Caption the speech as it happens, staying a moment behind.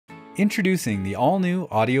Introducing the all-new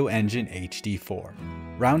Audioengine HD4.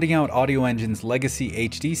 Rounding out Audioengine's legacy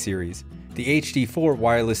HD series, the HD4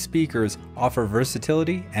 wireless speakers offer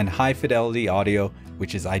versatility and high-fidelity audio,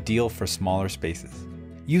 which is ideal for smaller spaces.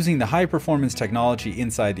 Using the high-performance technology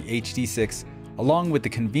inside the HD6, along with the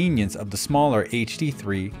convenience of the smaller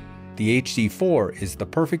HD3, the HD4 is the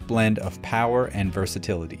perfect blend of power and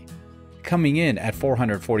versatility. Coming in at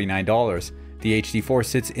 $449, the HD4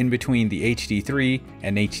 sits in between the HD3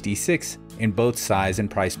 and HD6 in both size and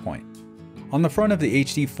price point. On the front of the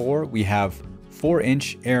HD4, we have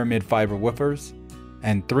 4-inch aramid fiber woofers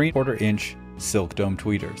and 3/4-inch silk dome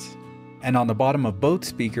tweeters. And on the bottom of both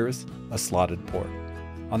speakers, a slotted port.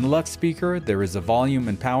 On the left speaker, there is a volume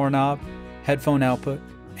and power knob, headphone output,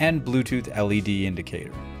 and Bluetooth LED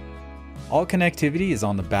indicator. All connectivity is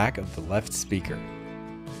on the back of the left speaker.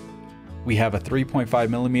 We have a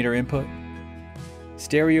 3.5mm input,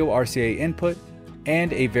 stereo RCA input,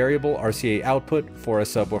 and a variable RCA output for a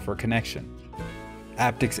subwoofer connection.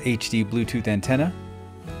 aptX-HD Bluetooth antenna,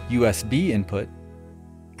 USB input,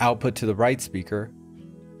 output to the right speaker,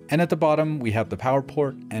 and at the bottom we have the power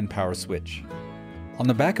port and power switch. On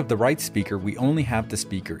the back of the right speaker we only have the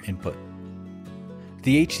speaker input.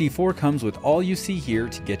 The HD4 comes with all you see here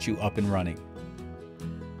to get you up and running.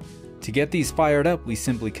 To get these fired up, we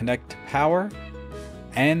simply connect to power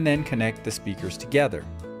and then connect the speakers together.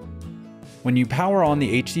 When you power on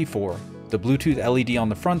the HD4, the Bluetooth LED on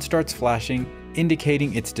the front starts flashing,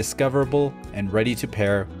 indicating it's discoverable and ready to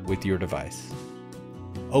pair with your device.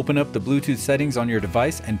 Open up the Bluetooth settings on your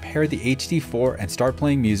device and pair the HD4 and start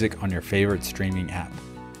playing music on your favorite streaming app.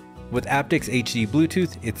 With aptX-HD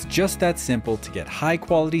Bluetooth, it's just that simple to get high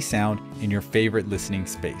quality sound in your favorite listening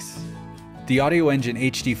space. The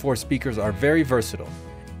Audioengine HD4 speakers are very versatile.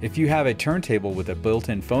 If you have a turntable with a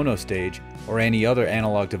built-in phono stage or any other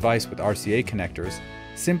analog device with RCA connectors,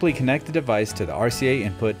 simply connect the device to the RCA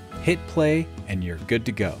input, hit play, and you're good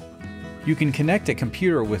to go. You can connect a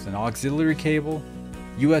computer with an auxiliary cable,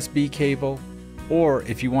 USB cable, or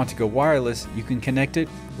if you want to go wireless, you can connect it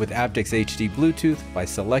with aptX-HD Bluetooth by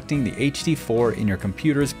selecting the HD4 in your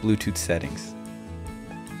computer's Bluetooth settings.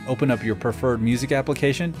 Open up your preferred music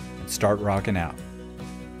application and start rocking out.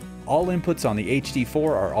 All inputs on the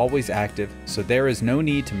HD4 are always active, so there is no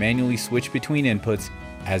need to manually switch between inputs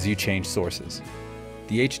as you change sources.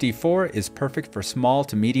 The HD4 is perfect for small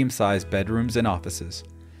to medium-sized bedrooms and offices.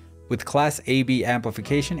 With Class AB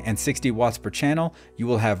amplification and 60 watts per channel, you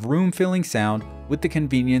will have room-filling sound with the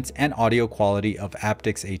convenience and audio quality of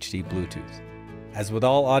aptX-HD Bluetooth. As with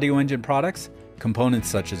all Audioengine products, components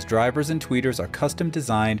such as drivers and tweeters are custom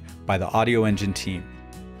designed by the Audioengine team.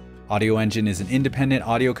 Audioengine is an independent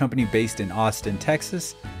audio company based in Austin,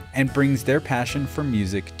 Texas, and brings their passion for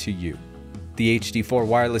music to you. The HD4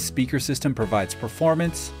 wireless speaker system provides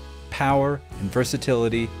performance, power, and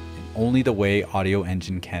versatility in only the way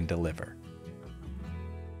Audioengine can deliver.